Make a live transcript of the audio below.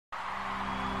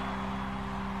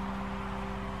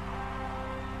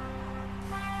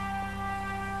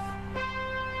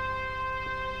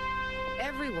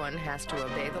Everyone has to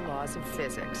obey the laws of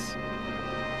physics,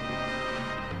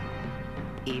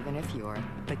 even if you're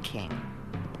the king.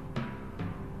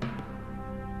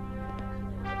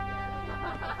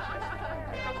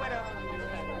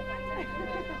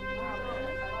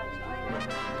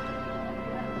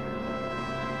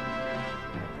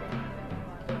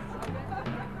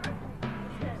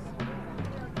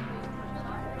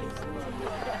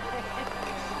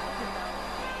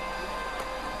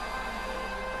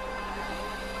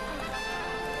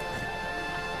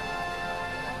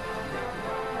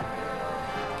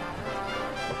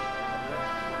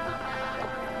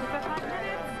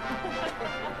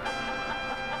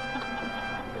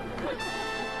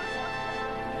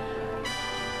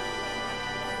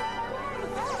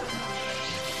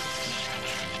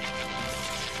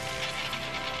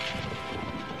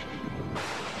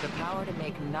 The power to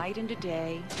make night into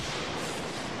day,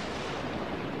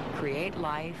 create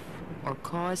life, or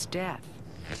cause death.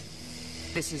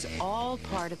 This is all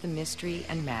part of the mystery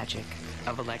and magic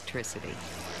of electricity.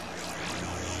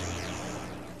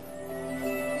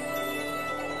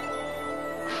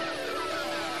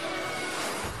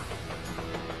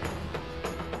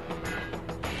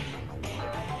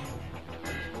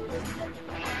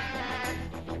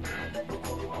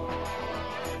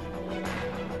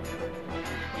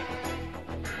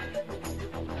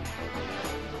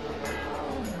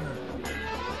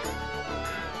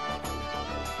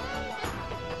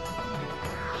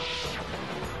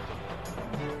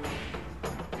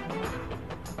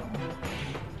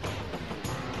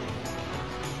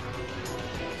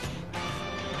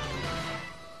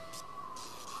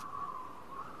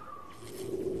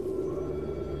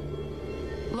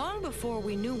 Long before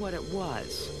we knew what it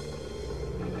was,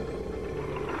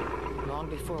 long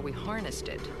before we harnessed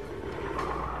it,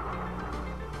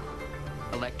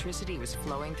 electricity was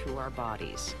flowing through our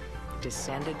bodies,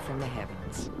 descended from the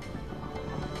heavens.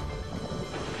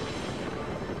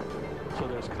 So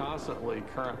there's constantly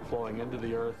current flowing into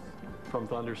the earth from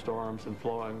thunderstorms and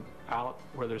flowing out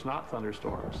where there's not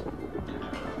thunderstorms.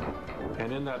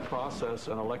 And in that process,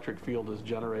 an electric field is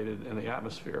generated in the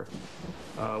atmosphere.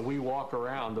 We walk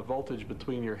around, the voltage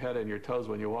between your head and your toes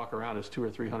when you walk around is 200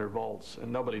 or 300 volts,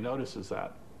 and nobody notices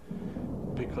that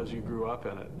because you grew up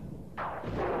in it.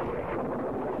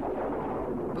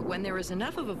 But when there is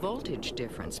enough of a voltage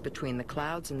difference between the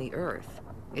clouds and the earth,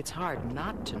 it's hard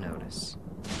not to notice.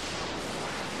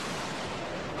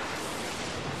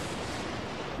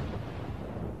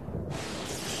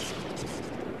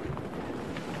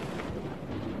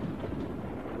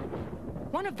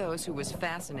 One of those who was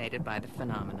fascinated by the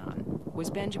phenomenon was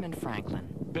Benjamin Franklin.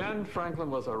 Ben Franklin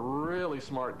was a really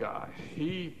smart guy.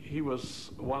 He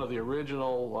was one of the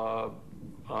original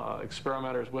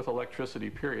experimenters with electricity,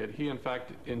 period. He, in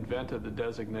fact, invented the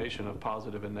designation of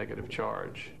positive and negative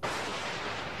charge.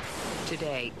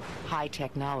 Today, high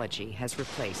technology has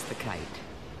replaced the kite.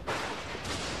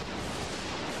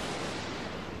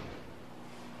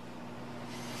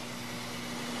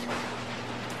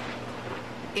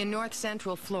 In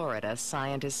north-central Florida,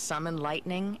 scientists summon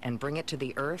lightning and bring it to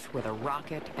the Earth with a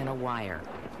rocket and a wire.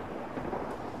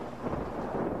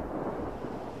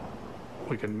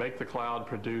 We can make the cloud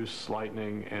produce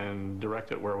lightning and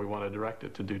direct it where we want to direct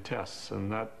it to do tests,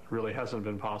 and that really hasn't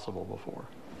been possible before.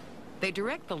 They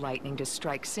direct the lightning to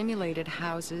strike simulated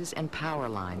houses and power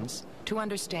lines to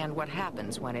understand what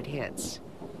happens when it hits.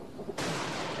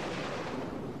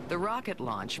 The rocket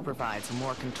launch provides a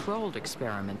more controlled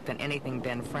experiment than anything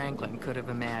Ben Franklin could have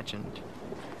imagined.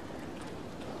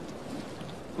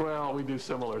 Well, we do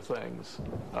similar things.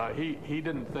 He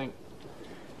didn't think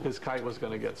his kite was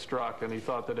going to get struck, and he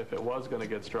thought that if it was going to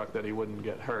get struck, that he wouldn't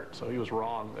get hurt. So he was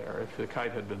wrong there. If the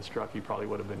kite had been struck, he probably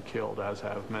would have been killed, as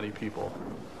have many people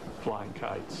flying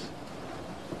kites.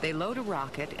 They load a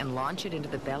rocket and launch it into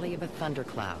the belly of a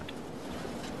thundercloud.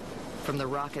 From the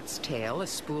rocket's tail, a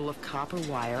spool of copper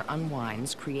wire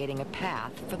unwinds, creating a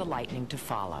path for the lightning to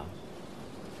follow.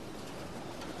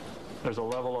 There's a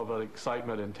level of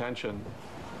excitement and tension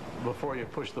before you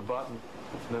push the button,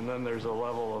 and then there's a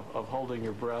level of holding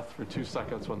your breath for 2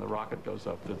 seconds when the rocket goes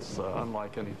up that's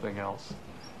unlike anything else.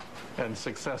 And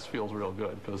success feels real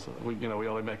good because we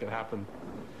only make it happen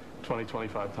 20,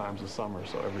 25 times a summer,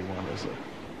 so every one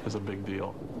is a big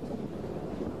deal.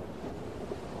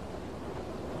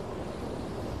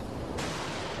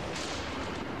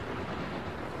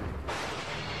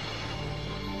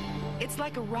 It's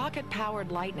like a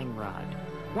rocket-powered lightning rod.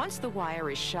 Once the wire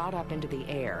is shot up into the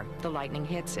air, the lightning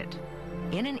hits it.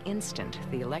 In an instant,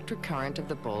 the electric current of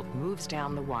the bolt moves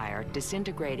down the wire,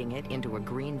 disintegrating it into a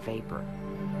green vapor.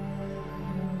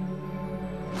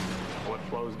 What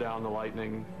flows down the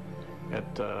lightning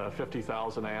at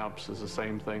 50,000 amps is the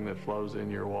same thing that flows in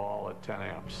your wall at 10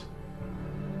 amps.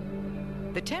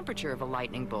 The temperature of a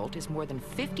lightning bolt is more than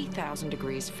 50,000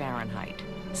 degrees Fahrenheit,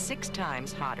 6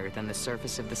 times hotter than the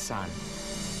surface of the sun.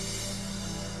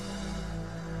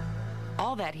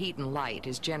 All that heat and light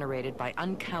is generated by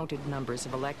uncounted numbers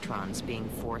of electrons being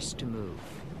forced to move.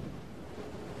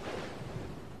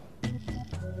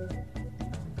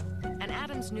 An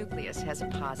atom's nucleus has a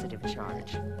positive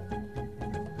charge.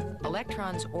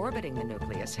 Electrons orbiting the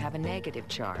nucleus have a negative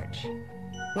charge.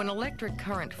 When electric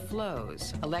current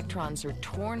flows, electrons are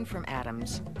torn from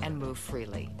atoms and move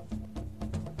freely.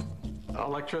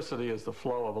 Electricity is the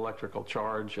flow of electrical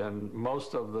charge, and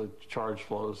most of the charge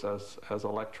flows as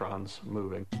electrons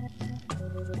moving.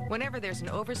 Whenever there's an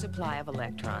oversupply of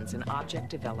electrons, an object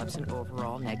develops an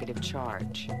overall negative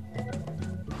charge.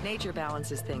 Nature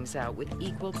balances things out with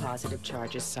equal positive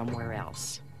charges somewhere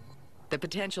else. The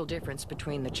potential difference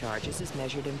between the charges is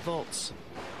measured in volts.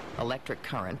 Electric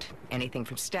current, anything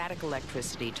from static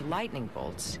electricity to lightning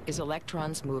bolts, is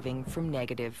electrons moving from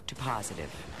negative to positive.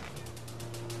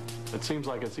 It seems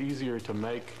like it's easier to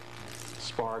make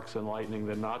sparks and lightning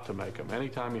than not to make them.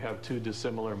 Anytime you have two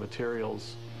dissimilar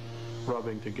materials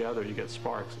rubbing together, you get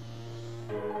sparks.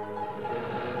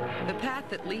 The path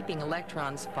that leaping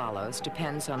electrons follows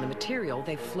depends on the material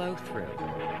they flow through.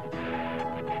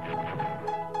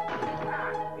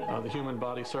 The human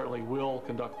body certainly will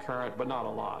conduct current, but not a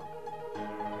lot.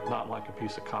 Not like a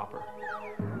piece of copper.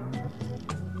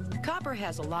 Copper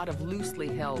has a lot of loosely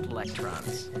held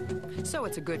electrons, so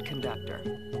it's a good conductor.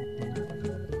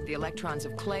 The electrons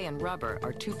of clay and rubber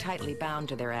are too tightly bound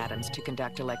to their atoms to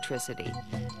conduct electricity.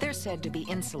 They're said to be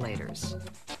insulators.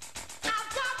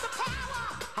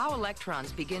 How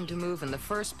electrons begin to move in the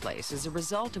first place is a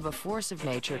result of a force of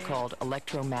nature called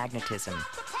electromagnetism.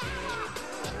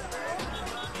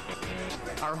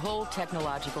 Our whole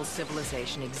technological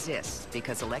civilization exists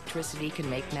because electricity can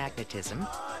make magnetism,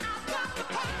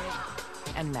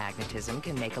 and magnetism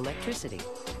can make electricity.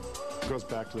 It goes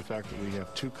back to the fact that we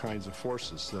have two kinds of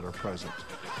forces that are present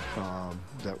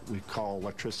that we call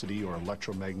electricity or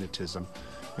electromagnetism.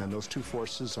 And those two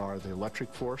forces are the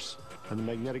electric force and the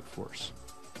magnetic force.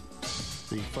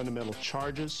 The fundamental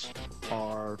charges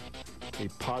are a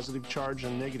positive charge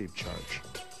and a negative charge.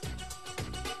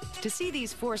 To see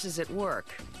these forces at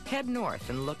work, head north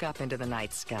and look up into the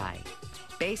night sky.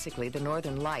 Basically, the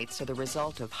northern lights are the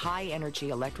result of high-energy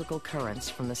electrical currents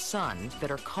from the sun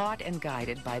that are caught and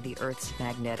guided by the Earth's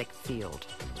magnetic field.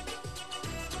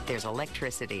 There's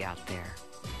electricity out there.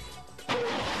 5,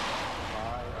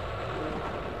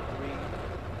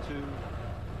 3, 2,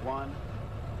 1.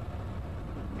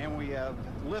 And we have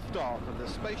liftoff of the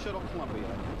Space Shuttle Columbia,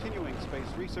 continuing space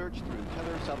research through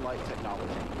tether satellite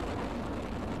technology.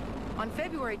 On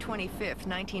February 25,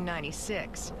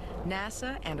 1996,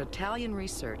 NASA and Italian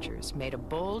researchers made a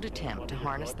bold attempt to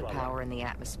harness the power in the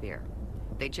atmosphere.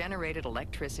 They generated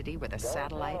electricity with a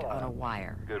satellite on a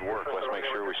wire. Good work. Let's make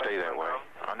sure we stay that way.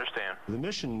 Understand. The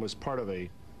mission was part of a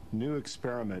new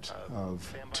experiment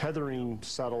of tethering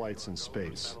satellites in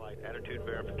space. Attitude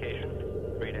verification,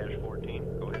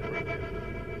 3-14. Go ahead.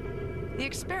 The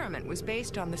experiment was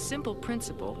based on the simple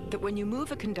principle that when you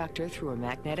move a conductor through a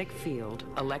magnetic field,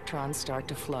 electrons start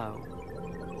to flow.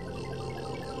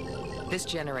 This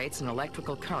generates an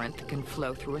electrical current that can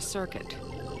flow through a circuit.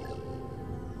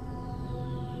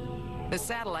 The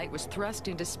satellite was thrust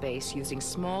into space using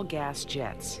small gas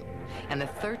jets, and the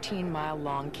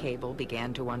 13-mile-long cable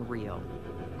began to unreel.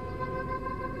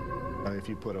 If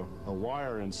you put a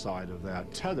wire inside of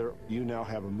that tether, you now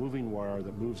have a moving wire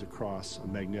that moves across a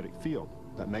magnetic field.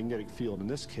 That magnetic field in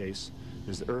this case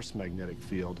is the Earth's magnetic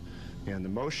field, and the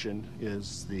motion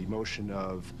is the motion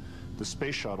of the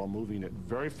space shuttle moving at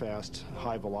very fast,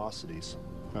 high velocities,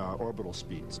 orbital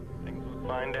speeds. Things look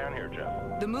fine down here,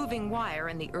 Jeff. The moving wire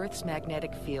in the Earth's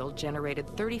magnetic field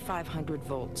generated 3,500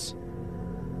 volts,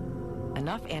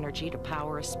 enough energy to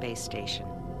power a space station.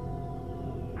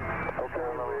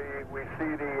 We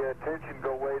see the tension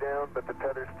go way down, but the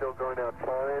tether's still going out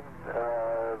fine.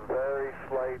 Very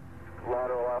slight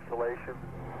lateral oscillation.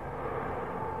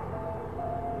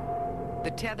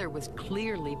 The tether was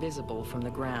clearly visible from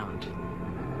the ground.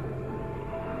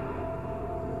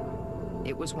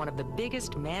 It was one of the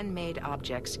biggest man-made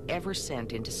objects ever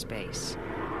sent into space.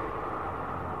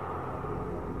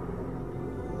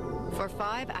 For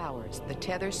 5 hours, the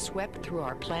tether swept through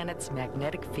our planet's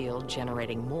magnetic field,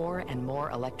 generating more and more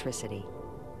electricity.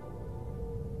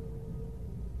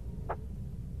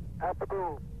 At the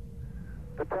boom.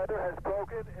 The tether has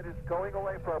broken. It is going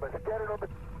away from us. Get it on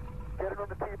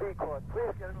the TV, Claude.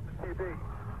 Please get it on the TV.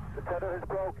 The tether has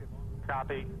broken.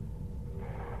 Copy.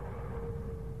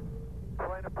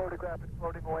 Trying to photograph it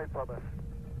floating away from us.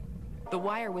 The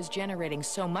wire was generating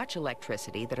so much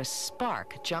electricity that a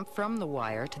spark jumped from the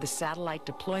wire to the satellite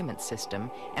deployment system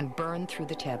and burned through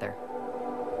the tether.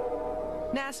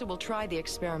 NASA will try the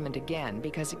experiment again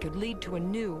because it could lead to a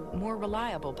new, more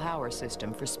reliable power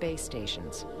system for space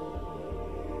stations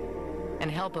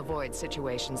and help avoid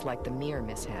situations like the Mir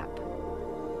mishap.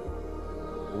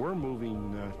 We're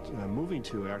moving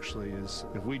to actually is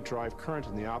if we drive current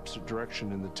in the opposite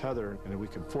direction in the tether and if we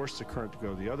can force the current to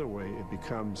go the other way, it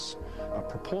becomes a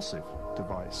propulsive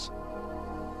device.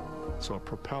 So a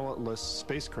propellantless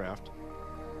spacecraft,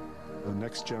 the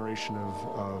next generation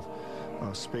of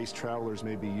space travelers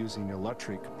may be using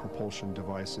electric propulsion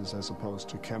devices as opposed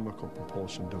to chemical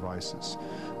propulsion devices.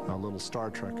 A little Star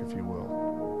Trek, if you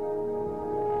will.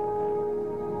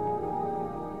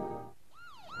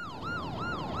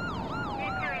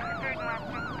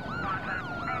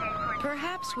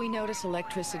 Perhaps we notice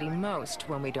electricity most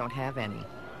when we don't have any.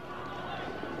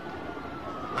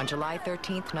 On July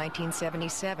 13th,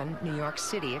 1977, New York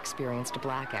City experienced a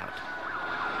blackout.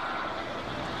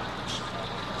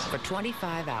 For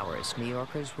 25 hours, New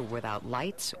Yorkers were without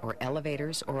lights or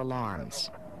elevators or alarms.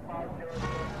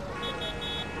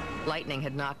 Lightning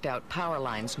had knocked out power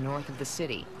lines north of the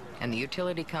city, and the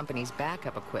utility company's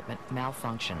backup equipment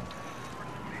malfunctioned.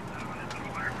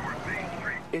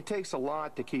 It takes a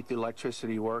lot to keep the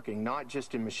electricity working, not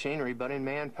just in machinery, but in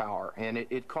manpower, and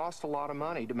it costs a lot of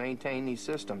money to maintain these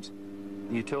systems.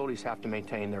 The utilities have to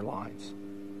maintain their lines.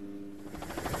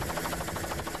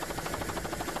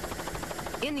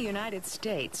 In the United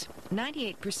States,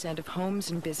 98% of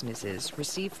homes and businesses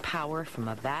receive power from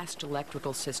a vast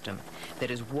electrical system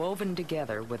that is woven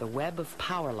together with a web of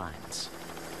power lines.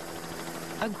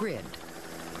 A grid.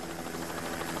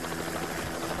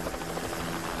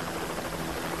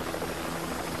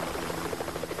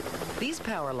 These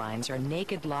power lines are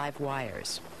naked live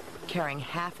wires, carrying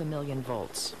 500,000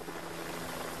 volts.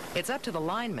 It's up to the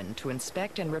lineman to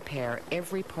inspect and repair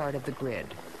every part of the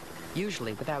grid,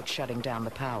 usually without shutting down the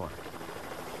power.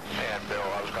 And Bill,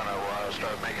 I was going to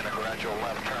start making a gradual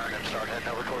left turn and start heading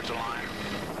over towards the line.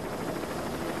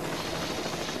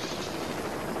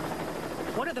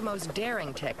 One of the most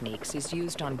daring techniques is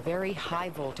used on very high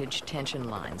voltage tension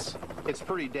lines. It's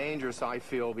pretty dangerous, I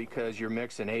feel, because you're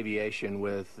mixing aviation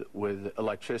with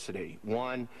electricity.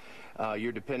 One,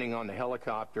 you're depending on the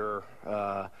helicopter,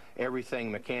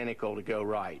 everything mechanical to go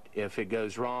right. If it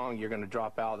goes wrong, you're going to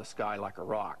drop out of the sky like a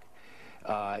rock.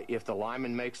 If the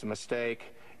lineman makes a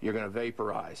mistake, you're going to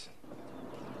vaporize.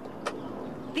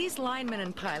 These linemen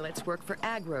and pilots work for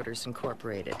AgRotors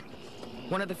Incorporated.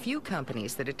 One of the few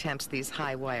companies that attempts these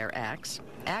high wire acts,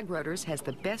 AgRotors has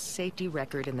the best safety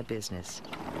record in the business.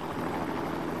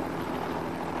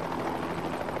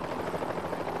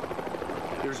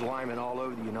 There's linemen all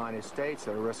over the United States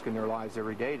that are risking their lives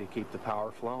every day to keep the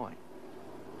power flowing.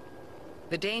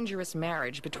 The dangerous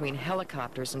marriage between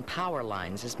helicopters and power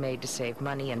lines is made to save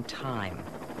money and time.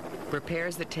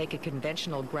 Repairs that take a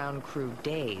conventional ground crew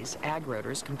days,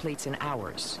 AgRotors completes in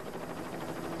hours.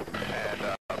 And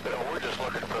Bill, we're just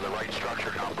looking for the right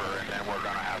structure number, and then we're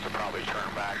going to have to probably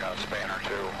turn back a span or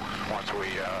two once we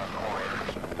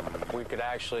orient. We could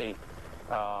actually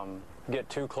get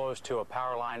too close to a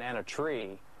power line and a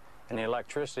tree, and the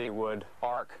electricity would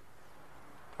arc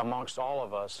amongst all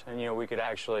of us, and we could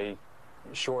actually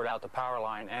short out the power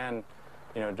line and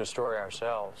destroy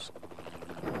ourselves.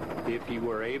 If you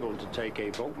were able to take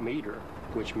a voltmeter,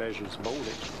 which measures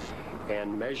voltage,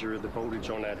 and measure the voltage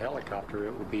on that helicopter,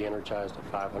 it would be energized at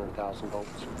 500,000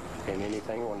 volts and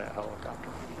anything on that helicopter.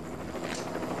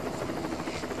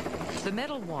 The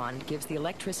metal wand gives the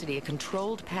electricity a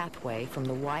controlled pathway from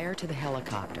the wire to the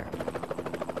helicopter.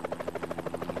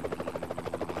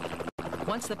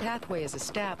 Once the pathway is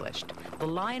established, the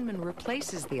lineman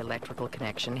replaces the electrical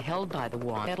connection held by the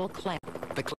wand metal clamp.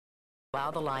 The clamp will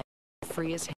allow the lineman to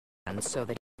free his hands so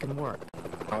that he can work.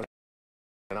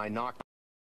 And I knocked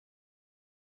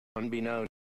unbeknownst,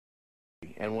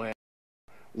 and went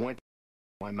to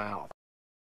my mouth.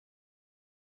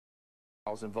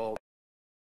 1,000 volts.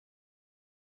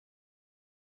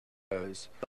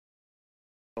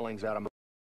 Feelings out of my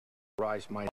rise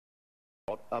my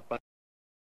up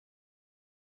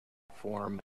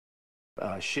form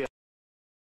shift.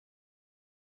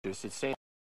 It seemed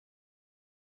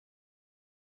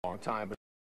a long time, but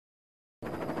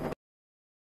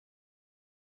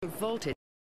voltage,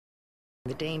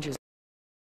 the dangers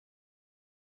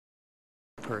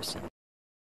of the person.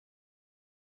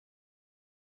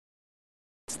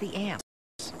 It's the amps.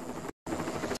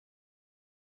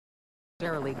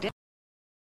 Necessarily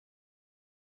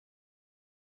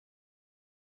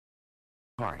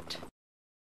part.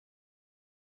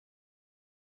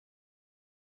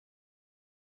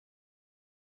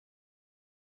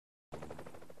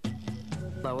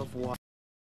 Flow of water.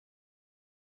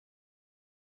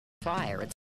 Fire.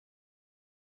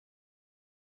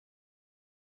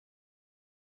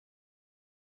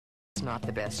 It's not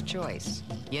the best choice.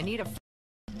 You need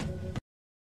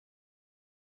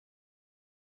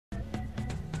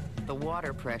the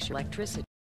water pressure, electricity.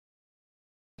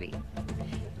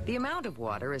 The amount of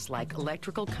water is like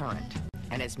electrical current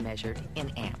and is measured in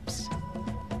amps.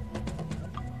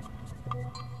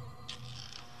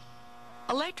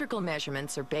 Electrical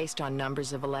measurements are based on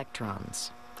numbers of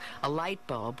electrons. A light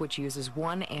bulb, which uses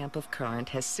 1 amp of current,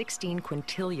 has 16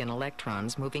 quintillion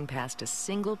electrons moving past a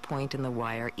single point in the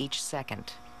wire each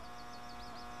second.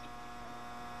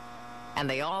 And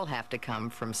they all have to come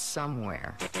from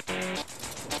somewhere.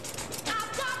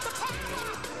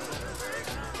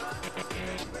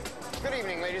 Good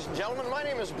evening, ladies and gentlemen. My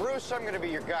name is Bruce. I'm going to be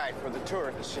your guide for the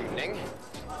tour this evening.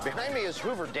 Behind me is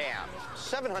Hoover Dam,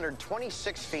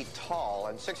 726 feet tall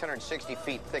and 660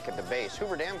 feet thick at the base.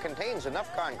 Hoover Dam contains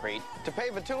enough concrete to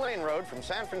pave a 2-lane road from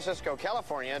San Francisco,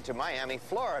 California to Miami,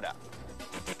 Florida.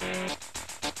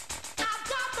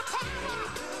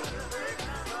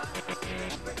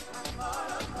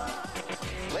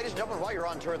 Ladies and gentlemen, while you're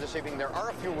on tour this evening, there are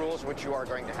a few rules which you are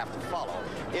going to have to follow.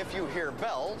 If you hear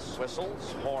bells,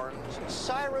 whistles, horns,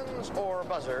 sirens, or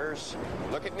buzzers,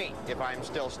 look at me. If I'm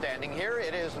still standing here,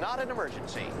 it is not an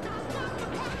emergency.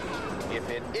 If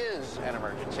it is an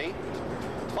emergency,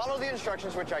 follow the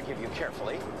instructions which I give you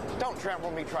carefully. Don't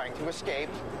trample me trying to escape.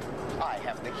 I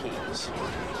have the keys.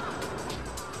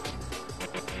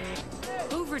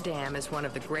 Hoover Dam is one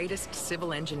of the greatest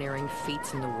civil engineering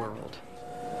feats in the world.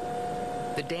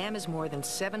 The dam is more than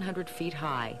 700 feet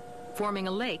high, forming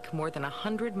a lake more than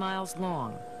 100 miles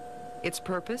long. Its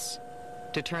purpose?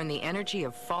 To turn the energy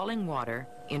of falling water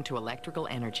into electrical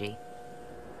energy.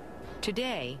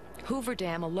 Today, Hoover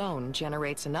Dam alone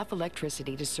generates enough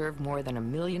electricity to serve more than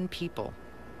 1 million people.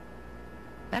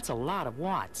 That's a lot of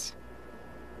watts.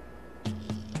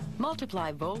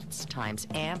 Multiply volts times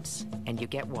amps, and you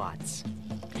get watts.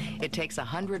 It takes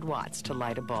 100 watts to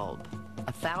light a bulb.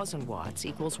 1,000 watts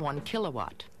equals 1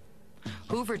 kilowatt.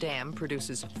 Hoover Dam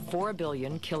produces 4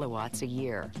 billion kilowatts a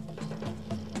year.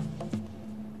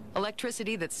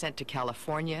 Electricity that's sent to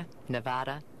California,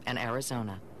 Nevada, and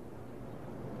Arizona.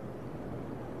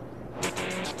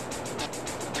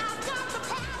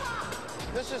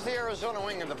 This is the Arizona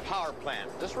wing of the power plant.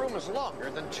 This room is longer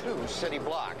than 2 city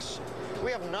blocks.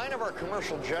 We have 9 of our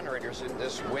commercial generators in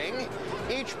this wing,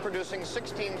 each producing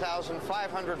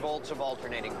 16,500 volts of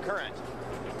alternating current.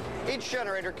 Each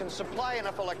generator can supply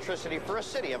enough electricity for a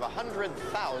city of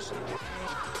 100,000.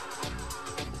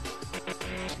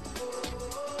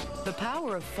 The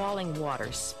power of falling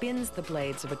water spins the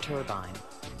blades of a turbine.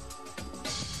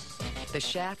 The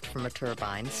shaft from a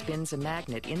turbine spins a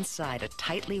magnet inside a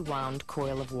tightly wound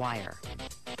coil of wire.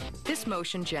 This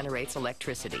motion generates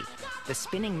electricity. The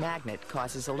spinning magnet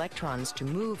causes electrons to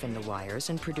move in the wires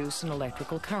and produce an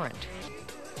electrical current.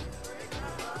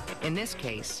 In this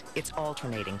case, it's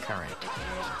alternating current.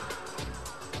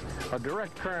 A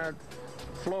direct current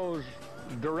flows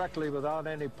directly without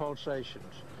any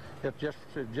pulsations. It's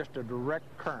just a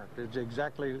direct current. It's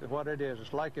exactly what it is.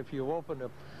 It's like if you open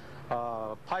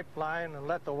a pipeline and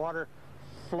let the water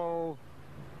flow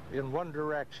in one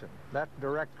direction. That's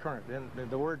direct current. And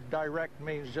the word direct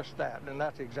means just that, and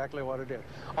that's exactly what it is.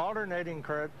 Alternating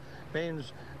current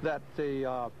means that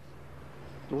the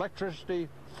electricity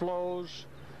flows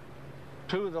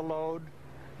to the load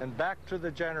and back to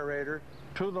the generator,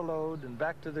 to the load and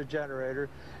back to the generator,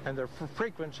 and the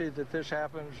frequency that this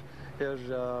happens is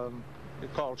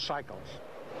called cycles.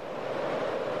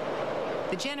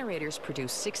 The generators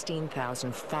produce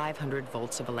 16,500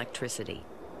 volts of electricity.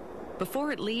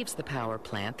 Before it leaves the power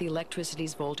plant, the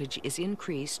electricity's voltage is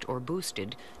increased or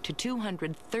boosted to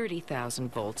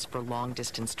 230,000 volts for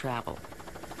long-distance travel.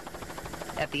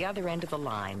 At the other end of the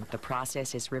line, the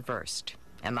process is reversed,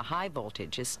 and the high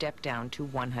voltage is stepped down to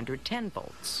 110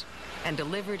 volts and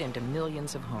delivered into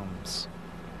millions of homes.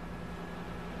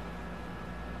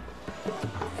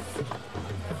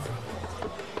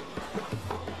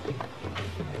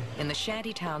 In the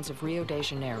shanty towns of Rio de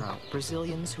Janeiro,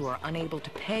 Brazilians who are unable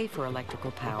to pay for electrical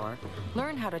power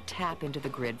learn how to tap into the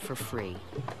grid for free.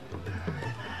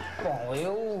 Bom,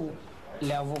 eu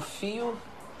levo o fio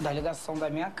da ligação da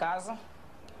minha casa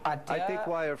até... I take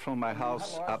wire from my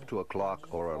house up to a clock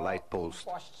or a light post,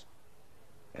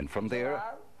 and from there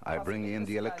I bring in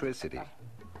the electricity.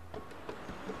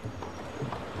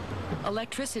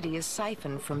 Electricity is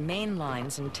siphoned from main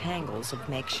lines and tangles of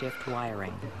makeshift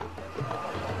wiring.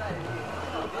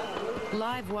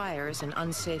 Live wires and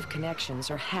unsafe connections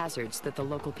are hazards that the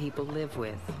local people live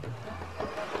with,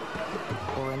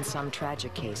 or in some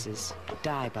tragic cases,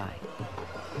 die by.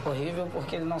 Horrível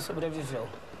porque ele não sobreviveu.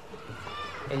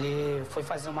 Ele foi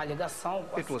fazer uma ligação.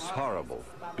 It was horrible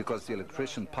because the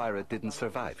electrician pirate didn't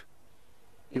survive.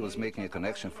 He was making a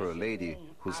connection for a lady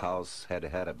whose house had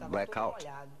had a blackout.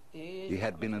 He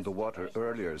had been in the water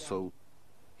earlier, so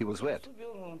he was wet.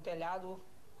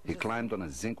 He climbed on a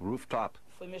zinc rooftop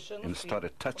and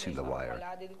started touching the wire.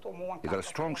 He got a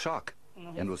strong shock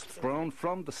and was thrown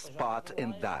from the spot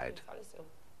and died.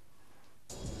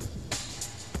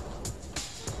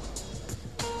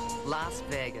 Las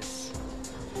Vegas.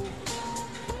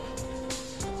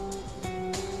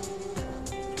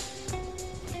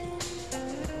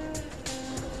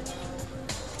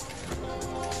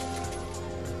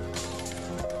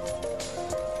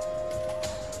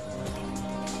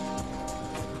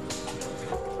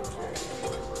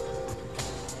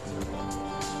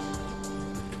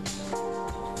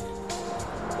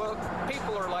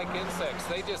 Insects,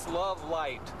 they just love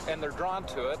light and they're drawn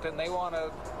to it, and they want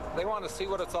to see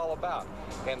what it's all about.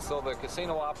 And so the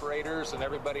casino operators and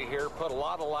everybody here put a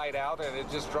lot of light out, and it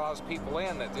just draws people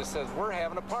in. That just says, we're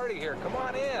having a party here, come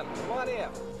on in, come on in.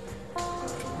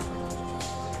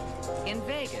 In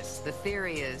Vegas, the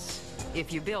theory is,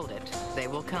 if you build it, they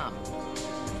will come.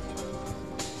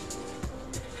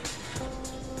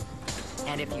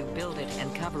 And if you build it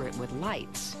and cover it with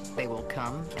lights, they will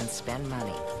come and spend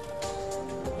money.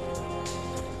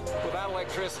 Without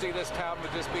electricity, this town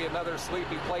would just be another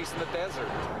sleepy place in the desert.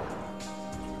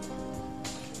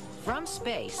 From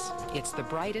space, it's the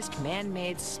brightest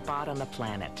man-made spot on the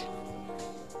planet.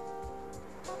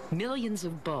 Millions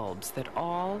of bulbs that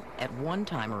all, at one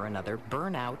time or another,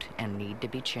 burn out and need to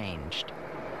be changed.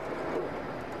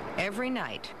 Every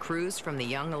night, crews from the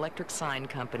Young Electric Sign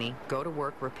Company go to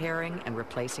work repairing and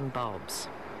replacing bulbs.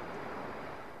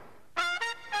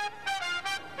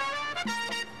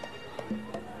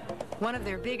 One of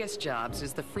their biggest jobs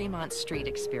is the Fremont Street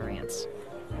Experience.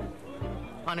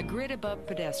 On a grid above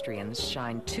pedestrians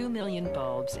shine 2 million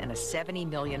bulbs and a $70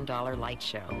 million light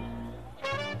show.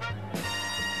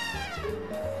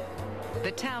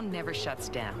 The town never shuts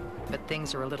down, but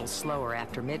things are a little slower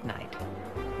after midnight.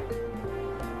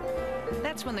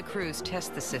 That's when the crews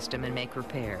test the system and make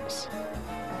repairs.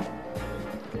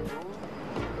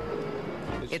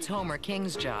 It's Homer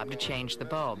King's job to change the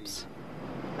bulbs.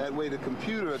 That way the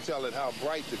computer will tell it how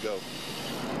bright to go.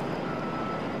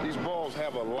 These bulbs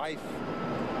have a life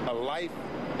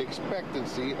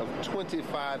expectancy of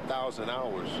 25,000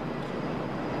 hours.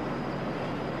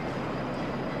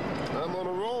 I'm on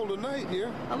a roll tonight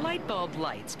here. A light bulb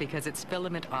lights because its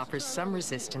filament offers some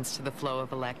resistance to the flow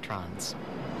of electrons.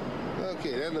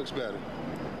 Okay, that looks better.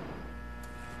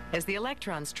 As the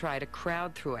electrons try to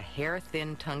crowd through a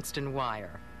hair-thin tungsten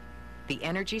wire, the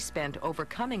energy spent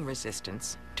overcoming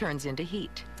resistance turns into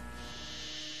heat.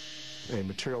 A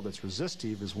material that's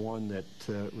resistive is one that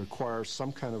requires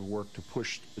some kind of work to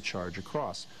push the charge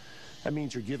across. That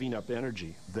means you're giving up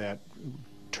energy that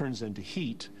turns into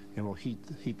heat and will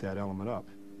heat that element up.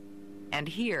 And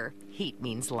here, heat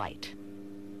means light.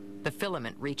 The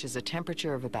filament reaches a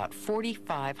temperature of about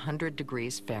 4,500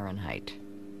 degrees Fahrenheit.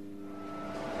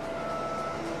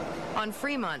 On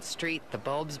Fremont Street, the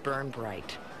bulbs burn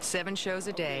bright. 7 shows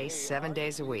a day, 7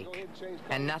 days a week.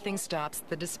 And nothing stops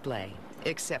the display,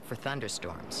 except for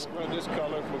thunderstorms. Run this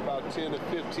color for about 10 to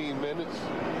 15 minutes.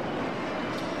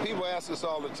 People ask us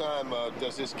all the time,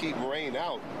 does this keep rain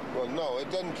out? Well, no,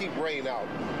 it doesn't keep rain out.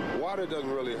 Water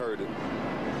doesn't really hurt it.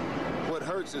 What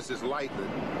hurts is this lightning.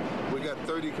 We got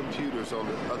 30 computers on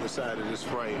the other side of this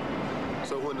frame.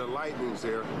 So when the lightning's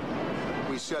there,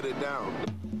 we shut it down.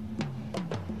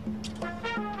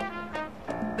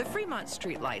 The Fremont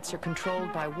streetlights are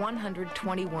controlled by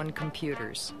 121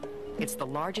 computers. It's the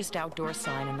largest outdoor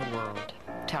sign in the world,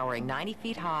 towering 90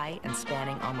 feet high and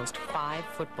spanning almost 5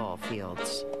 football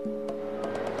fields.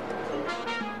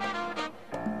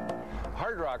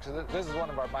 Hard Rock, this is one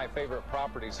of my favorite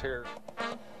properties here.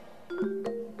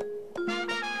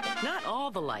 Not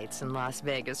all the lights in Las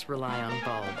Vegas rely on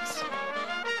bulbs.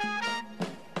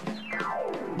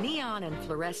 Neon and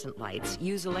fluorescent lights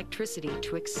use electricity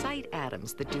to excite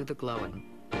atoms that do the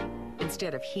glowing,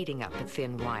 instead of heating up a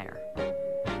thin wire.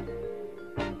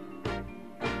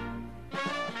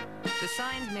 The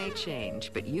signs may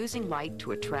change, but using light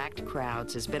to attract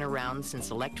crowds has been around since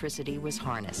electricity was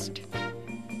harnessed.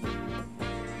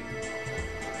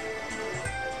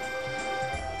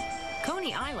 Coney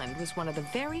Coney Island was one of the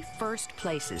very first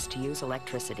places to use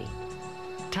electricity.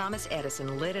 Thomas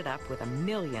Edison lit it up with 1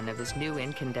 million of his new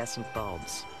incandescent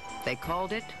bulbs. They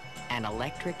called it an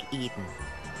electric Eden.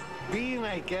 Being,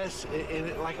 I guess,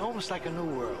 almost like a new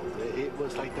world. It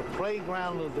was like the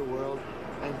playground of the world,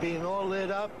 and being all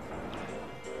lit up.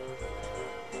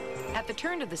 At the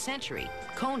turn of the century,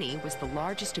 Coney was the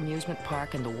largest amusement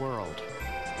park in the world.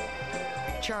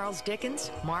 Charles Dickens,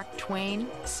 Mark Twain,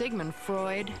 Sigmund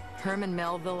Freud, Herman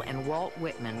Melville, and Walt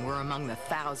Whitman were among the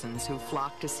thousands who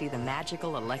flocked to see the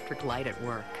magical electric light at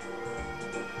work.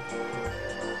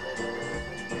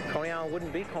 Coney Island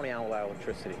wouldn't be Coney Island without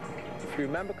electricity. If you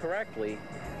remember correctly,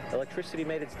 electricity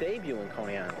made its debut in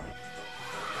Coney Island.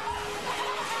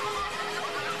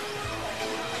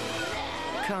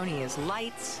 Coney is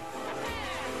lights.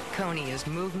 Coney is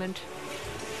movement.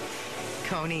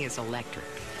 Coney is electric.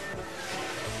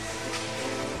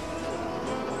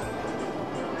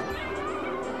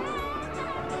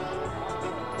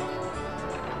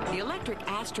 The electric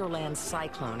Astroland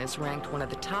Cyclone is ranked one of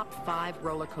the top 5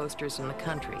 roller coasters in the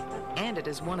country, and it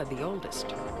is one of the oldest.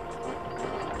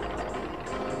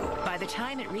 By the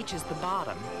time it reaches the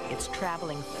bottom, it's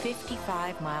traveling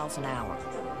 55 miles an hour.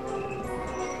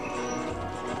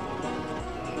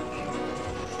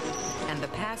 And the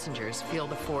passengers feel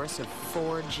the force of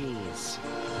 4 Gs.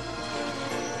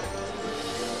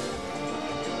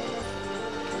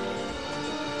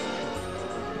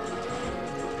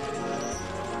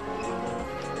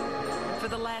 For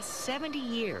the last 70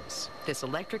 years, this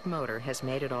electric motor has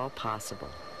made it all possible,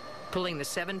 pulling the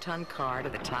 7-ton car to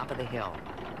the top of the hill.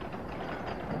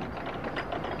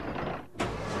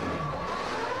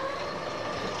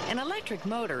 An electric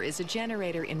motor is a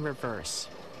generator in reverse,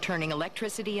 turning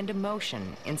electricity into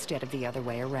motion instead of the other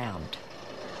way around.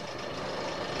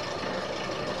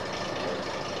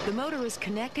 The motor is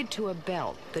connected to a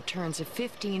belt that turns a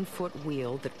 15-foot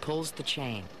wheel that pulls the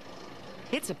chain.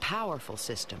 It's a powerful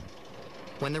system.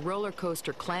 When the roller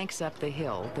coaster clanks up the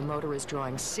hill, the motor is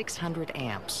drawing 600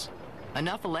 amps,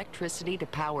 enough electricity to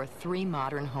power 3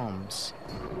 modern homes.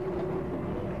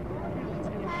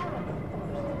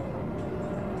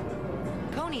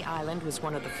 Coney Island was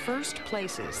one of the first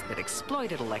places that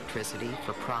exploited electricity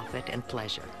for profit and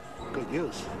pleasure. Good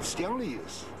use. It's the only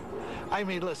use. I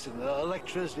mean, listen,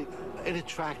 electricity, it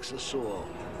attracts us all.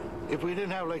 If we didn't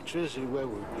have electricity, where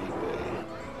would we be?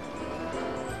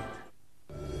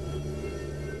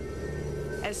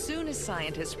 As soon as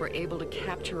scientists were able to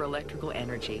capture electrical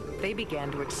energy, they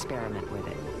began to experiment with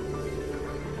it.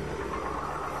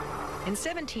 In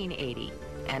 1780,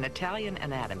 an Italian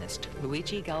anatomist,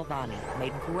 Luigi Galvani,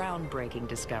 made groundbreaking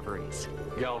discoveries.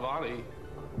 Galvani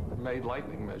made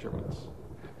lightning measurements.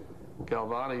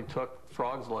 Galvani took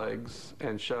frogs' legs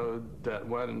and showed that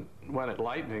when it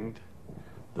lightened,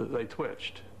 they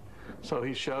twitched. So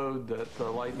he showed that the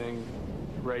lightning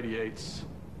radiates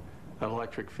an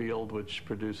electric field which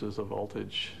produces a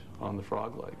voltage on the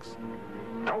frog legs.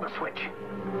 Throw the switch.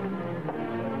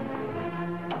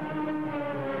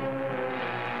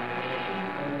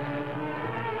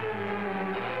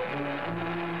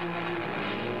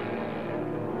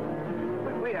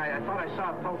 I thought I saw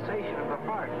a pulsation of the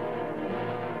heart.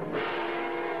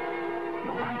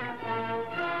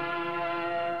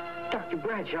 Dr.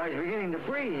 Bradshaw is beginning to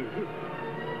breathe.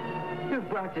 You've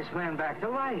brought this man back to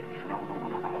life. No.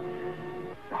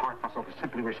 The heart muscle has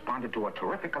simply responded to a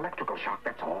terrific electrical shock,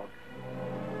 that's all.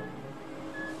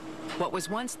 What was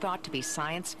once thought to be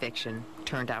science fiction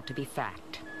turned out to be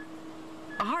fact.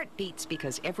 A heart beats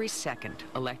because every second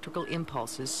electrical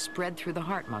impulses spread through the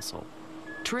heart muscle,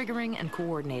 triggering and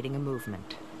coordinating a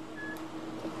movement.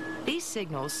 These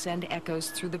signals send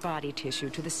echoes through the body tissue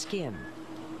to the skin,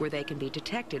 where they can be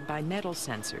detected by metal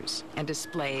sensors and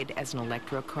displayed as an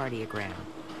electrocardiogram,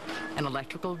 an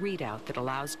electrical readout that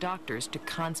allows doctors to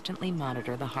constantly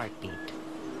monitor the heartbeat.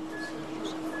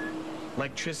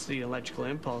 Electricity and electrical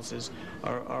impulses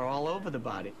are all over the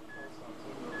body.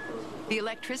 The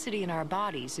electricity in our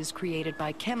bodies is created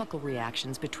by chemical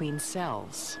reactions between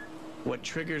cells. What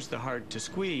triggers the heart to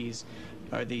squeeze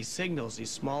are these signals, these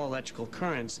small electrical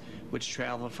currents, which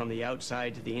travel from the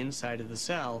outside to the inside of the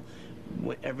cell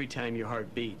every time your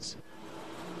heart beats.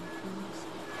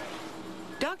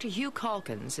 Dr. Hugh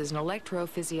Calkins is an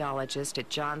electrophysiologist at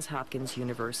Johns Hopkins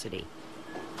University.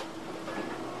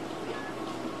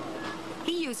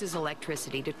 He uses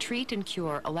electricity to treat and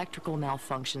cure electrical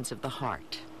malfunctions of the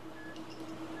heart.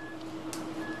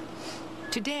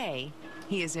 Today,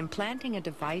 he is implanting a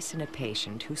device in a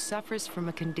patient who suffers from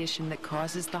a condition that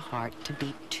causes the heart to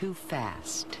beat too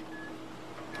fast.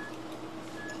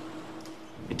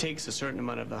 it takes a certain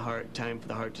amount of the heart time for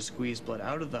the heart to squeeze blood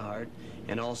out of the heart,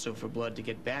 and also for blood to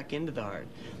get back into the heart.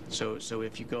 So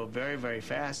if you go very, very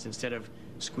fast, instead of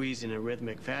squeeze in a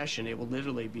rhythmic fashion, it will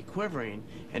literally be quivering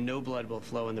and no blood will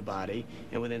flow in the body,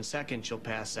 and within seconds you'll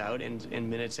pass out, and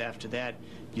minutes after that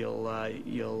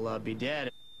you'll be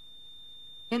dead.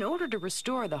 In order to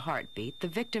restore the heartbeat, the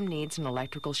victim needs an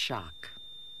electrical shock.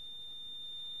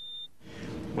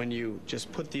 When you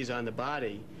just put these on the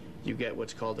body, you get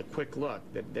what's called a quick look,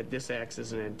 that this acts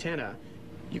as an antenna.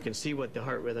 You can see what the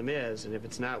heart rhythm is, and if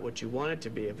it's not what you want it to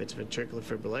be, if it's ventricular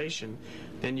fibrillation,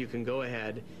 then you can go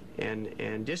ahead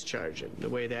and discharge it. The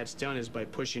way that's done is by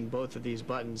pushing both of these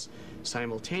buttons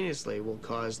simultaneously will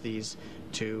cause these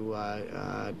to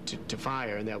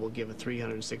fire, and that will give a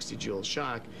 360 joule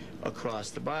shock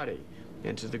across the body.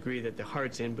 And to the degree that the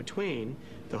heart's in between,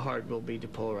 the heart will be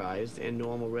depolarized and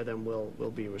normal rhythm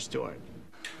will be restored.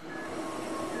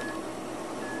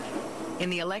 In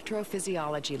the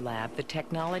electrophysiology lab, the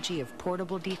technology of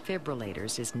portable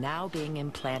defibrillators is now being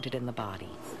implanted in the body.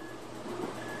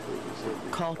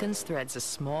 Calkins threads a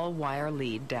small wire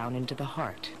lead down into the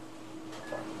heart.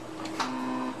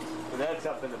 That's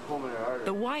up in the pulmonary artery.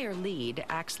 The wire lead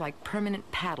acts like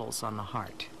permanent paddles on the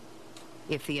heart.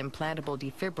 If the implantable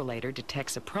defibrillator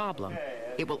detects a problem,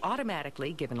 it will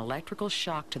automatically give an electrical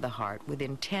shock to the heart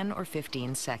within 10 or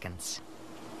 15 seconds.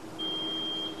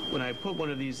 When I put one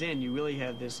of these in, you really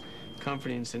have this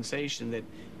comforting sensation that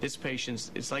this patient,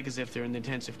 it's like as if they're in the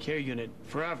intensive care unit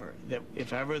forever, that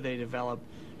if ever they develop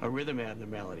a rhythm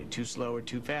abnormality, too slow or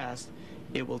too fast,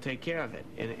 it will take care of it.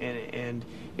 And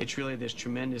it's really this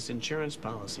tremendous insurance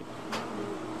policy.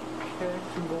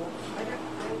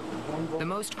 The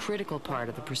most critical part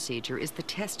of the procedure is the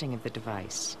testing of the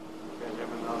device.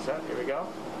 Here we go.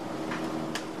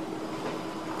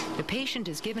 The patient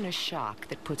is given a shock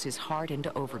that puts his heart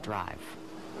into overdrive.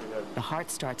 The heart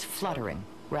starts fluttering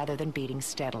rather than beating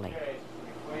steadily.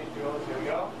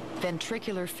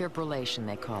 Ventricular fibrillation,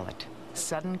 they call it.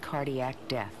 Sudden cardiac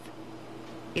death.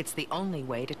 It's the only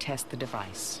way to test the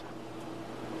device.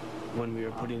 When we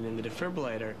were putting in the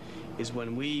defibrillator is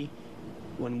when we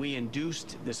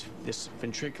induced this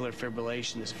ventricular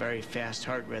fibrillation, this very fast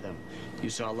heart rhythm. You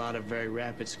saw a lot of very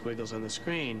rapid squiggles on the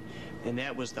screen, and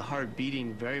that was the heart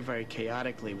beating very, very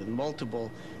chaotically with multiple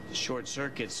short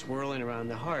circuits swirling around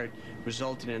the heart,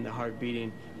 resulting in the heart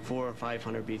beating 400 or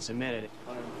 500 beats a minute.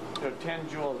 So 10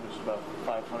 joules is about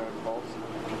 500 volts.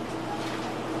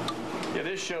 Yeah,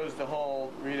 this shows the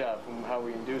whole readout from how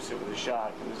we induce it with a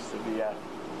shock, and this is the VF.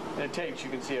 And it takes, you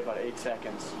can see, about 8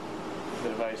 seconds for the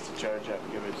device to charge up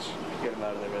and get them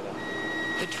out of the rhythm.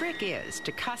 The trick is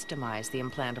to customize the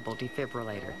implantable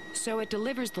defibrillator so it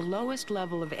delivers the lowest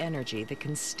level of energy that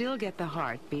can still get the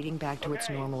heart beating back to its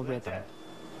normal rhythm.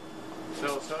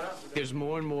 There's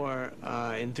more and more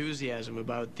enthusiasm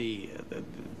about the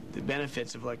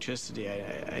benefits of electricity.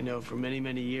 I know for many,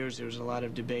 many years there was a lot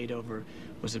of debate over,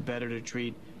 was it better to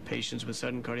treat patients with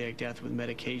sudden cardiac death with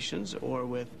medications or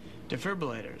with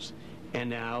defibrillators? And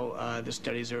now the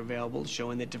studies are available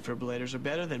showing that defibrillators are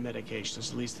better than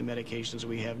medications, at least the medications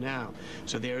we have now.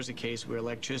 So there's a case where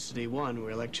electricity won,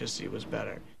 where electricity was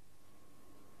better.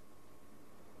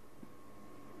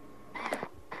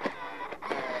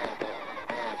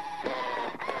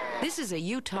 This is a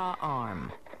Utah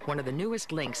arm, one of the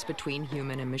newest links between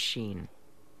human and machine.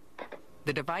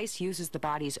 The device uses the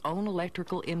body's own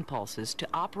electrical impulses to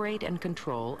operate and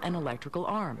control an electrical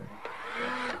arm.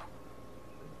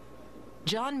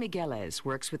 John Migueles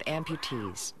works with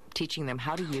amputees, teaching them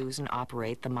how to use and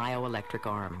operate the myoelectric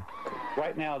arm.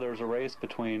 Right now there's a race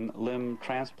between limb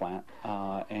transplant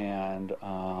and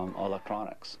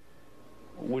electronics.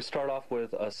 We start off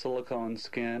with a silicone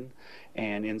skin,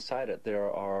 and inside it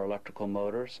there are electrical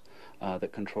motors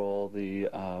that control the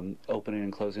opening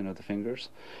and closing of the fingers.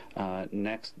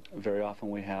 Next, very often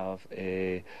we have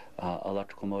a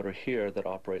electrical motor here that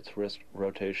operates wrist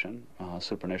rotation,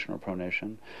 supination or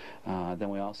pronation. Then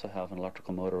we also have an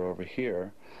electrical motor over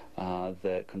here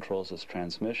that controls this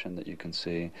transmission that you can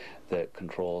see that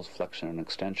controls flexion and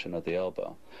extension of the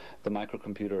elbow. The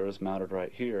microcomputer is mounted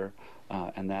right here,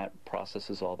 and that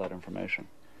processes all that information.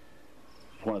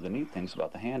 One of the neat things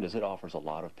about the hand is it offers a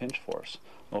lot of pinch force,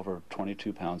 over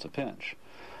 22 pounds of pinch.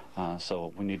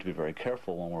 So we need to be very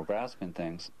careful when we're grasping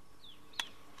things.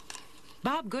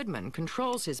 Bob Goodman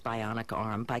controls his bionic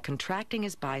arm by contracting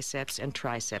his biceps and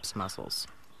triceps muscles.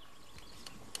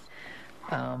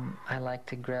 I like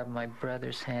to grab my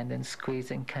brother's hand and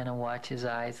squeeze and kind of watch his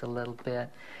eyes a little bit.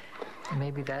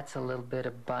 Maybe that's a little bit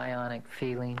of bionic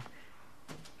feeling.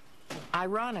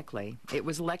 Ironically, it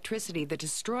was electricity that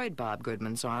destroyed Bob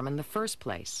Goodman's arm in the first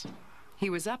place. He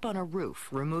was up on a roof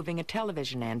removing a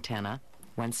television antenna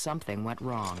when something went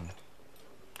wrong.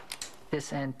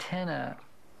 This antenna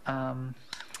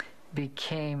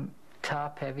became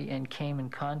top-heavy and came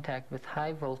in contact with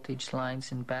high voltage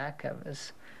lines in back of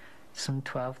us, some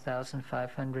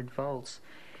 12,500 volts.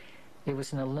 It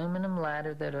was an aluminum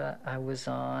ladder that I was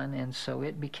on, and so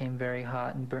it became very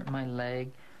hot and burnt my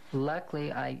leg.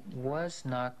 Luckily, I was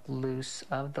knocked loose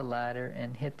of the ladder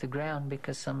and hit the ground,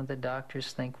 because some of the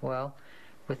doctors think, well,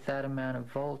 with that amount of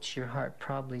volts, your heart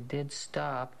probably did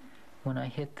stop. When I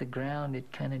hit the ground,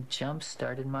 it kind of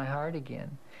jump-started my heart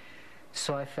again.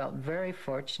 So I felt very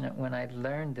fortunate when I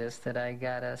learned this, that I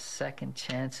got a second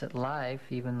chance at life,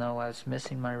 even though I was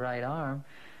missing my right arm.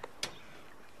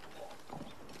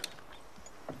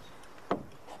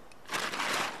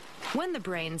 When the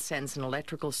brain sends an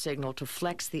electrical signal to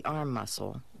flex the arm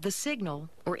muscle, the signal,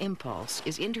 or impulse,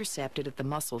 is intercepted at the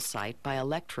muscle site by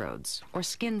electrodes, or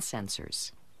skin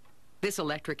sensors. This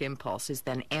electric impulse is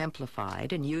then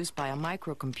amplified and used by a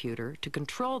microcomputer to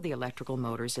control the electrical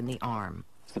motors in the arm.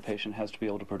 The patient has to be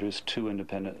able to produce two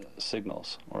independent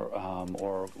signals,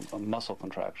 or muscle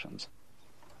contractions.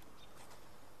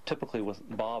 Typically with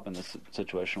Bob in this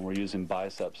situation, we're using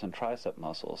biceps and tricep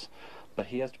muscles, but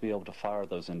he has to be able to fire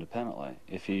those independently.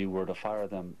 If he were to fire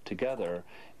them together,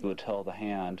 it would tell the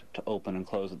hand to open and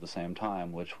close at the same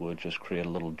time, which would just create a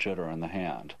little jitter in the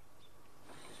hand.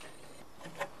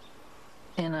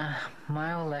 In a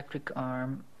myoelectric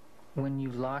arm, when you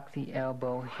lock the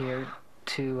elbow here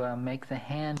to make the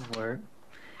hand work,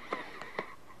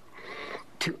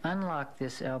 to unlock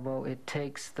this elbow, it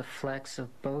takes the flex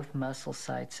of both muscle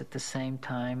sites at the same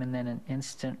time and then an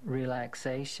instant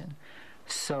relaxation.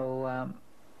 So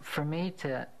for me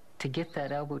to get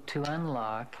that elbow to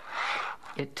unlock,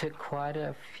 it took quite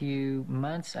a few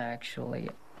months, actually.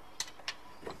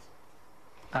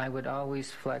 I would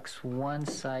always flex one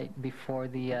site before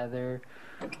the other.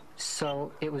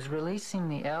 So it was releasing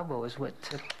the elbow is what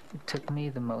took me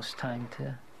the most time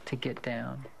to get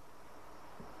down.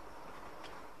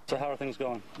 So how are things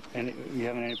going? You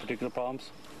having any particular problems?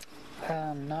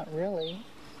 Not really.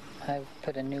 I've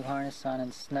put a new harness on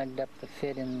and snugged up the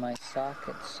fit in my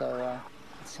socket, so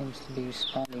it seems to be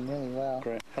responding really well.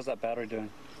 Great. How's that battery doing?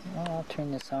 Well, I'll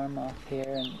turn this arm off here,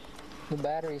 and the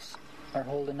batteries are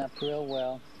holding up real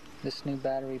well. This new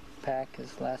battery pack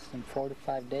is lasting 4 to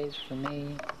 5 days for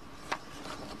me.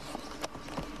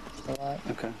 A lot.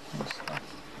 Okay.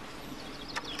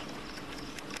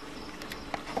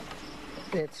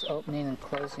 It's opening and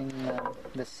closing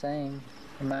the same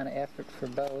amount of effort for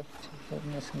both. So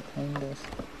open this and clean this.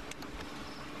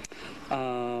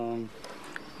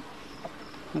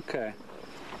 Okay.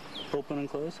 Open and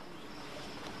close?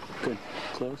 Good.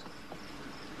 Close?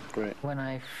 Great. When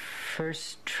I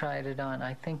first tried it on,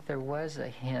 I think there was a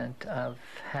hint of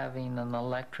having an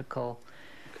electrical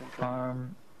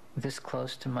arm this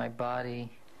close to my body,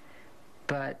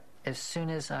 but as soon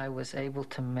as I was able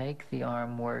to make the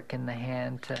arm work and the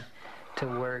hand to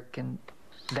work, and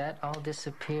that all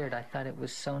disappeared. I thought it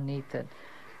was so neat that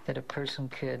a person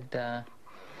could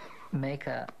make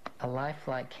a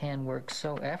lifelike hand work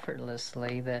so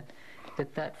effortlessly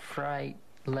that fright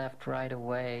left right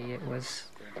away.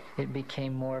 It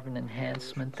became more of an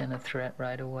enhancement than a threat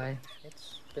right away.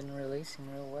 It's been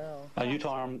releasing real well. A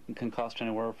Utah arm can cost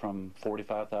anywhere from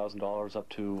 $45,000 up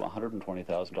to $120,000.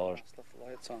 Left the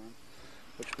lights on,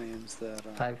 which means that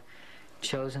I've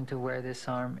chosen to wear this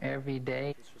arm every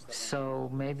day, so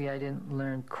maybe I didn't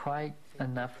learn quite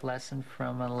enough lesson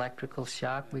from an electrical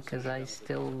shock, because I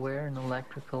still wear an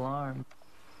electrical arm.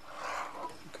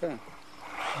 Okay.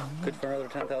 Good for another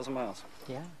 10,000 miles.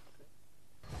 Yeah.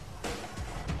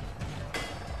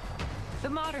 The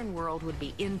modern world would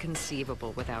be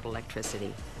inconceivable without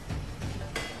electricity.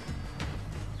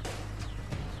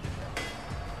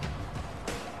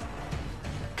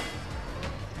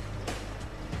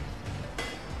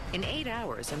 In 8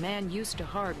 hours, a man used to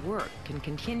hard work can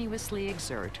continuously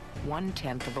exert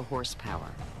 1/10 of a horsepower.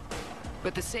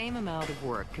 But the same amount of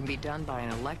work can be done by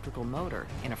an electrical motor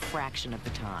in a fraction of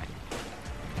the time.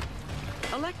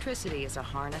 Electricity as a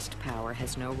harnessed power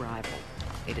has no rival.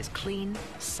 It is clean,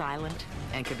 silent,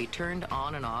 and can be turned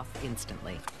on and off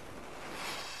instantly.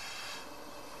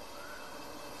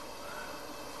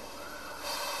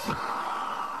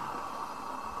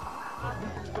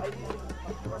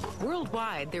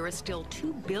 Worldwide, there are still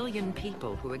 2 billion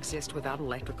people who exist without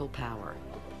electrical power.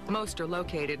 Most are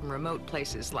located in remote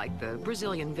places like the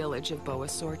Brazilian village of Boa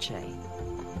Sorte.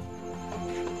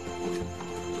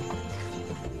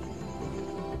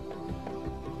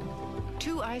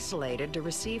 Too isolated to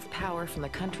receive power from the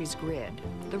country's grid,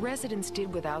 the residents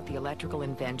did without the electrical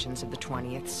inventions of the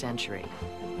 20th century.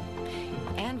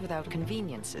 And without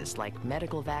conveniences like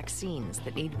medical vaccines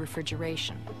that need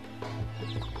refrigeration.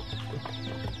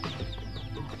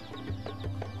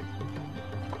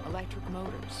 Electric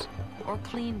motors, or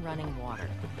clean running water.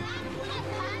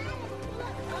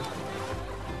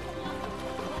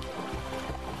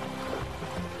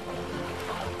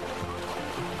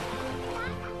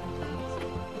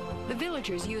 The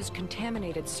villagers used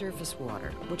contaminated surface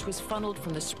water, which was funneled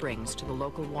from the springs to the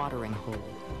local watering hole.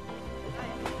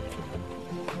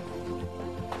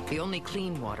 The only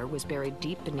clean water was buried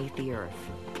deep beneath the earth.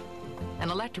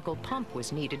 An electrical pump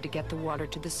was needed to get the water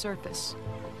to the surface.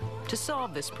 To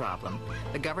solve this problem,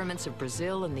 the governments of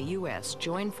Brazil and the U.S.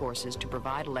 joined forces to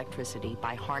provide electricity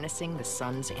by harnessing the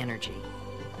sun's energy.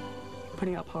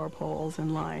 Putting up power poles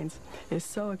and lines is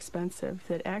so expensive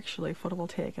that actually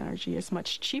photovoltaic energy is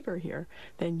much cheaper here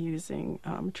than using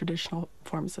traditional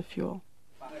forms of fuel.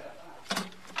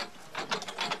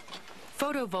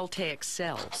 Photovoltaic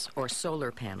cells, or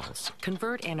solar panels,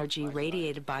 convert energy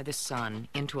radiated by the sun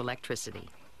into electricity.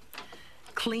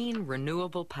 Clean,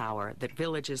 renewable power that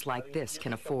villages like this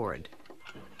can afford.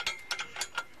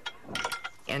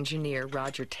 Engineer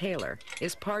Roger Taylor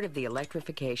is part of the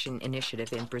electrification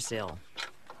initiative in Brazil.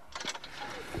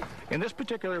 In this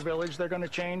particular village, they're going to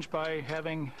change by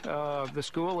having the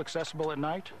school accessible at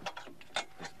night.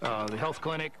 The health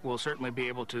clinic will certainly be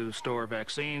able to store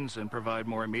vaccines and provide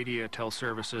more immediate health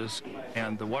services.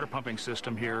 And the water pumping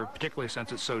system here, particularly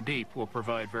since it's so deep, will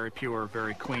provide very pure,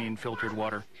 very clean, filtered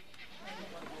water.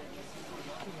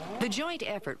 The joint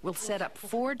effort will set up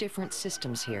 4 different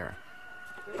systems here.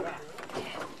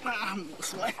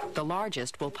 The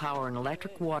largest will power an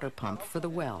electric water pump for the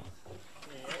well.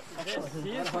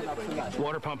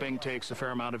 Water pumping takes a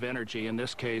fair amount of energy in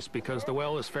this case because the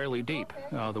well is fairly deep.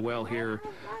 The well here,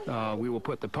 we will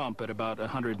put the pump at about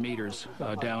 100 meters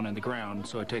down in the ground,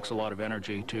 so it takes a lot of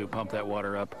energy to pump that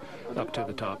water up to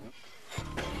the top.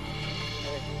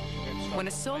 When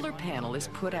a solar panel is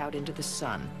put out into the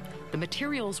sun, the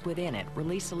materials within it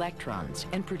release electrons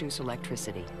and produce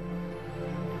electricity.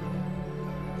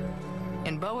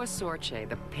 In Boa Sorte,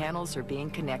 the panels are being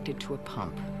connected to a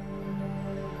pump.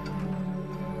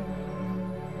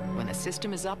 When the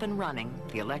system is up and running,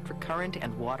 the electric current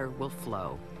and water will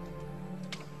flow.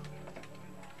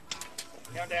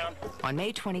 Countdown. On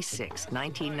May 26,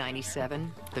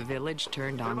 1997, the village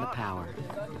turned on the power.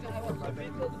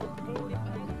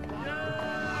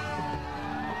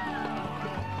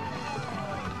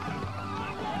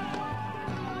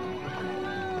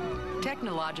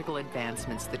 Technological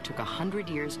advancements that took 100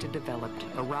 years to develop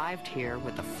arrived here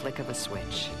with the flick of a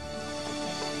switch.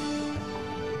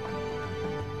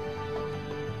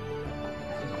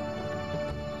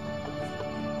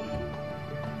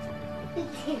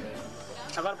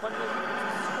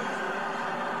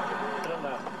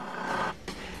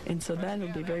 And so then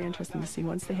it'll be very interesting to see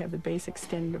once they have the basic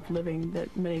standard of living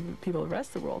that many people of the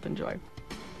rest of the world enjoy,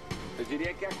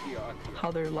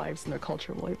 how their lives and their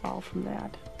culture will evolve from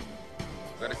that.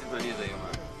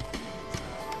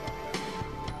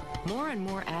 More and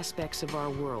more aspects of our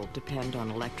world depend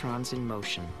on electrons in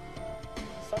motion.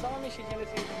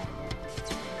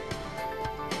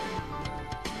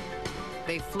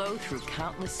 They flow through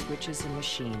countless switches and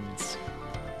machines.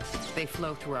 They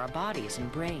flow through our bodies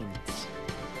and brains.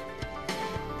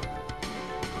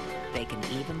 They can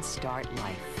even start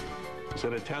life. So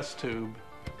in a test tube,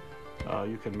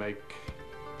 you can make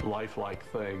lifelike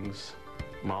things,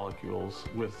 molecules,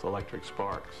 with electric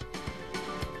sparks.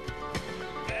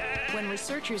 When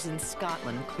researchers in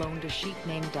Scotland cloned a sheep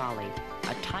named Dolly,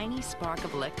 a tiny spark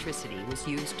of electricity was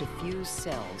used to fuse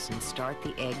cells and start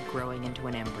the egg growing into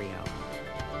an embryo.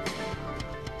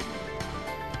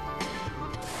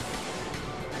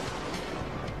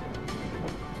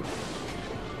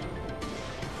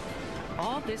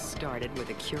 All this started with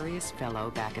a curious fellow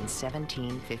back in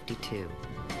 1752.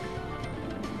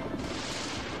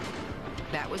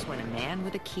 That was when a man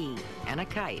with a key and a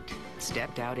kite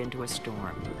stepped out into a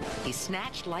storm. He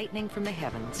snatched lightning from the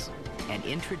heavens and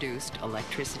introduced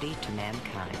electricity to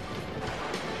mankind.